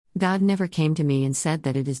God never came to me and said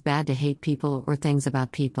that it is bad to hate people or things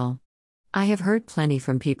about people. I have heard plenty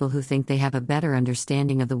from people who think they have a better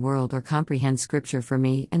understanding of the world or comprehend scripture for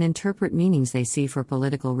me and interpret meanings they see for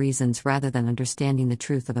political reasons rather than understanding the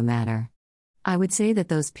truth of a matter. I would say that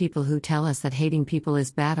those people who tell us that hating people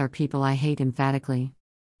is bad are people I hate emphatically.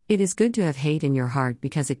 It is good to have hate in your heart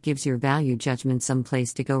because it gives your value judgment some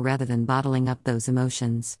place to go rather than bottling up those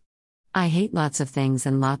emotions. I hate lots of things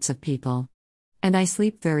and lots of people. And I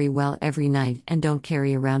sleep very well every night and don't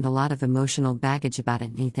carry around a lot of emotional baggage about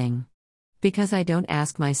anything. Because I don't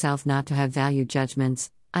ask myself not to have value judgments,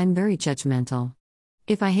 I'm very judgmental.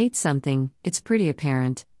 If I hate something, it's pretty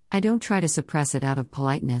apparent. I don't try to suppress it out of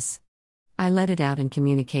politeness. I let it out and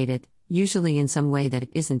communicate it, usually in some way that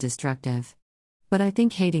isn't destructive. But I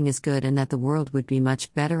think hating is good and that the world would be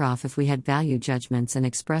much better off if we had value judgments and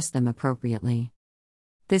expressed them appropriately.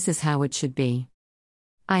 This is how it should be.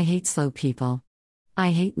 I hate slow people.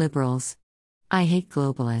 I hate liberals. I hate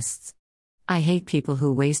globalists. I hate people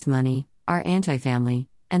who waste money, are anti-family,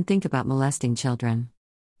 and think about molesting children.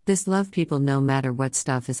 This love people no matter what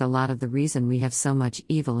stuff is a lot of the reason we have so much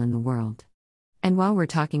evil in the world. And while we're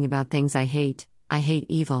talking about things I hate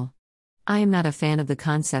evil. I am not a fan of the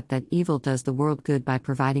concept that evil does the world good by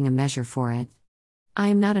providing a measure for it. I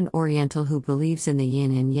am not an Oriental who believes in the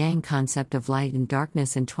yin and yang concept of light and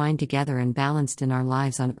darkness entwined together and balanced in our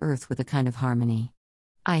lives on earth with a kind of harmony.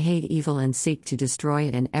 I hate evil and seek to destroy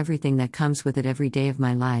it and everything that comes with it every day of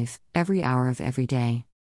my life, every hour of every day.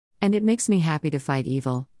 And it makes me happy to fight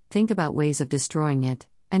evil, think about ways of destroying it,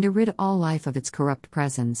 and to rid all life of its corrupt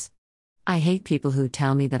presence. I hate people who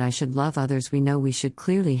tell me that I should love others we know we should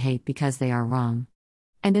clearly hate because they are wrong.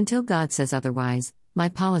 And until God says otherwise, my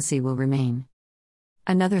policy will remain.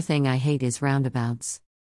 Another thing I hate is roundabouts.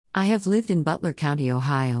 I have lived in Butler County,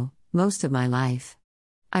 Ohio, most of my life.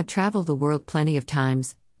 I've traveled the world plenty of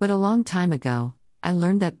times, but a long time ago, I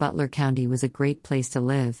learned that Butler County was a great place to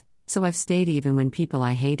live, so I've stayed even when people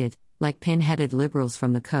I hated, like pin-headed liberals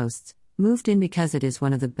from the coasts, moved in because it is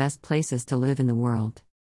one of the best places to live in the world.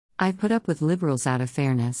 I've put up with liberals out of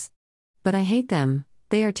fairness. But I hate them.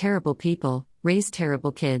 They are terrible people, raise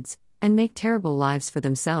terrible kids, and make terrible lives for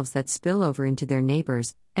themselves that spill over into their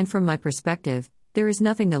neighbors, and from my perspective, there is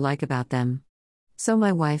nothing to like about them. So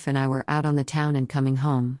my wife and I were out on the town and coming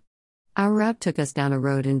home. Our route took us down a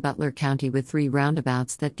road in Butler County with 3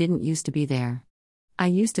 roundabouts that didn't used to be there. I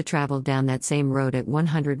used to travel down that same road at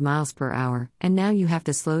 100 miles per hour, and now you have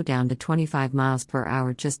to slow down to 25 miles per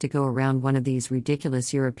hour just to go around one of these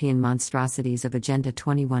ridiculous European monstrosities of Agenda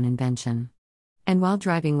 21 invention. And while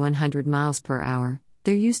driving 100 miles per hour,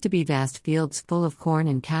 there used to be vast fields full of corn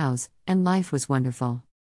and cows, and life was wonderful.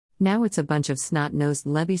 Now it's a bunch of snot-nosed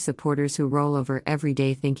Levy supporters who roll over every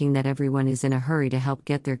day thinking that everyone is in a hurry to help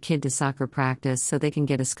get their kid to soccer practice so they can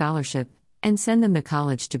get a scholarship, and send them to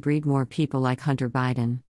college to breed more people like Hunter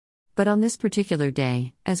Biden. But on this particular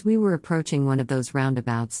day, as we were approaching one of those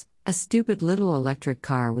roundabouts, a stupid little electric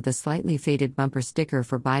car with a slightly faded bumper sticker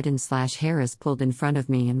for Biden/Harris pulled in front of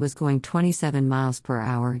me and was going 27 miles per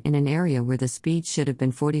hour in an area where the speed should have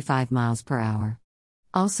been 45 miles per hour.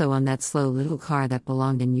 Also on that slow little car that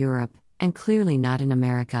belonged in Europe, and clearly not in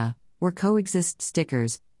America, were coexist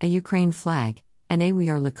stickers, a Ukraine flag, and a We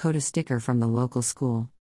Are Lakota sticker from the local school.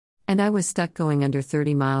 And I was stuck going under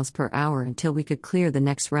 30 miles per hour until we could clear the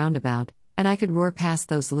next roundabout, and I could roar past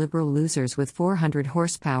those liberal losers with 400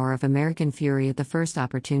 horsepower of American fury at the first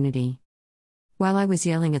opportunity. While I was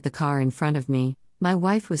yelling at the car in front of me, my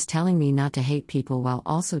wife was telling me not to hate people while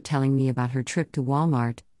also telling me about her trip to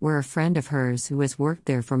Walmart, where a friend of hers who has worked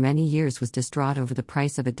there for many years was distraught over the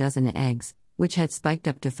price of a dozen eggs, which had spiked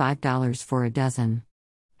up to $5 for a dozen.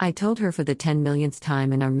 I told her for the 10 millionth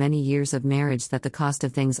time in our many years of marriage that the cost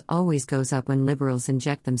of things always goes up when liberals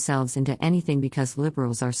inject themselves into anything because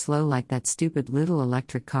liberals are slow like that stupid little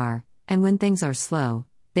electric car, and when things are slow,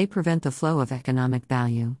 they prevent the flow of economic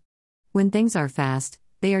value. When things are fast,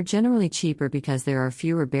 they are generally cheaper because there are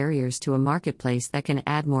fewer barriers to a marketplace that can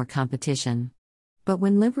add more competition. But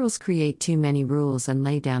when liberals create too many rules and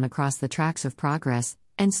lay down across the tracks of progress,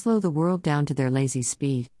 and slow the world down to their lazy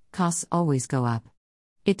speed, costs always go up.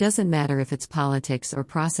 It doesn't matter if it's politics or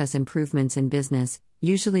process improvements in business,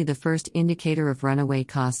 usually the first indicator of runaway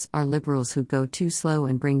costs are liberals who go too slow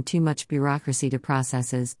and bring too much bureaucracy to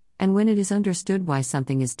processes, and when it is understood why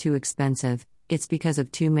something is too expensive, it's because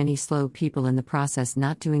of too many slow people in the process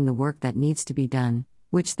not doing the work that needs to be done,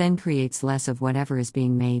 which then creates less of whatever is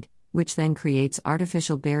being made, which then creates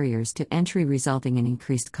artificial barriers to entry resulting in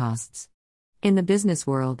increased costs. In the business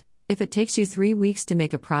world, if it takes you 3 weeks to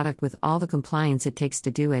make a product with all the compliance it takes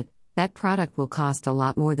to do it, that product will cost a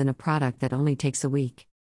lot more than a product that only takes a week.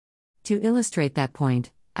 To illustrate that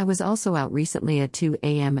point, I was also out recently at 2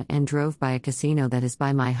 a.m. and drove by a casino that is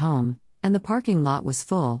by my home, and the parking lot was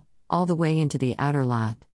full, all the way into the outer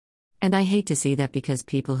lot. And I hate to see that because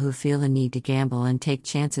people who feel a need to gamble and take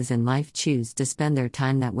chances in life choose to spend their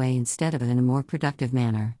time that way instead of in a more productive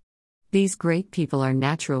manner. These great people are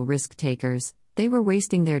natural risk takers. They were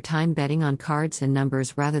wasting their time betting on cards and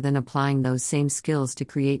numbers rather than applying those same skills to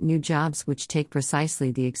create new jobs which take precisely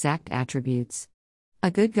the exact attributes. A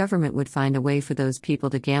good government would find a way for those people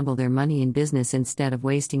to gamble their money in business instead of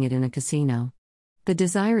wasting it in a casino. The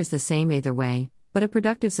desire is the same either way, but a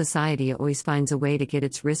productive society always finds a way to get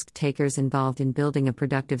its risk takers involved in building a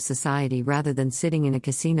productive society rather than sitting in a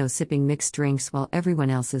casino sipping mixed drinks while everyone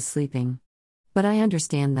else is sleeping. But I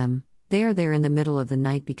understand them. They are there in the middle of the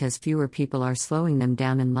night because fewer people are slowing them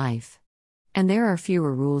down in life. And there are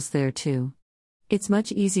fewer rules there too. It's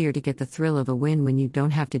much easier to get the thrill of a win when you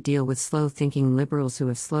don't have to deal with slow-thinking liberals who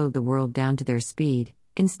have slowed the world down to their speed,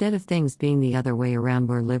 instead of things being the other way around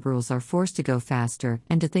where liberals are forced to go faster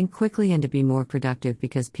and to think quickly and to be more productive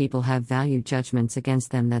because people have value judgments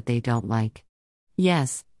against them that they don't like.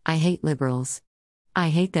 Yes, I hate liberals. I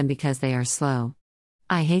hate them because they are slow.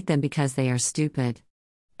 I hate them because they are stupid.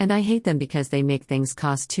 And I hate them because they make things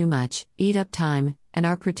cost too much, eat up time, and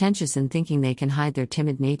are pretentious in thinking they can hide their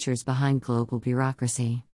timid natures behind global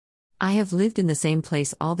bureaucracy. I have lived in the same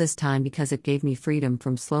place all this time because it gave me freedom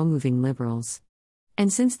from slow-moving liberals.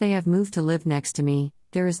 And since they have moved to live next to me,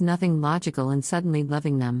 there is nothing logical in suddenly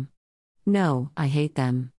loving them. No, I hate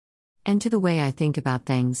them. And to the way I think about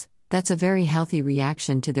things, that's a very healthy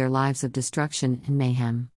reaction to their lives of destruction and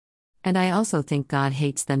mayhem. And I also think God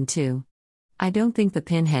hates them too. I don't think the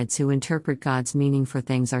pinheads who interpret God's meaning for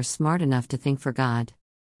things are smart enough to think for God.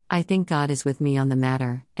 I think God is with me on the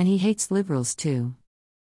matter, and He hates liberals too.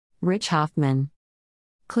 Rich Hoffman.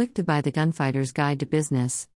 Click to buy the Gunfighter's Guide to Business.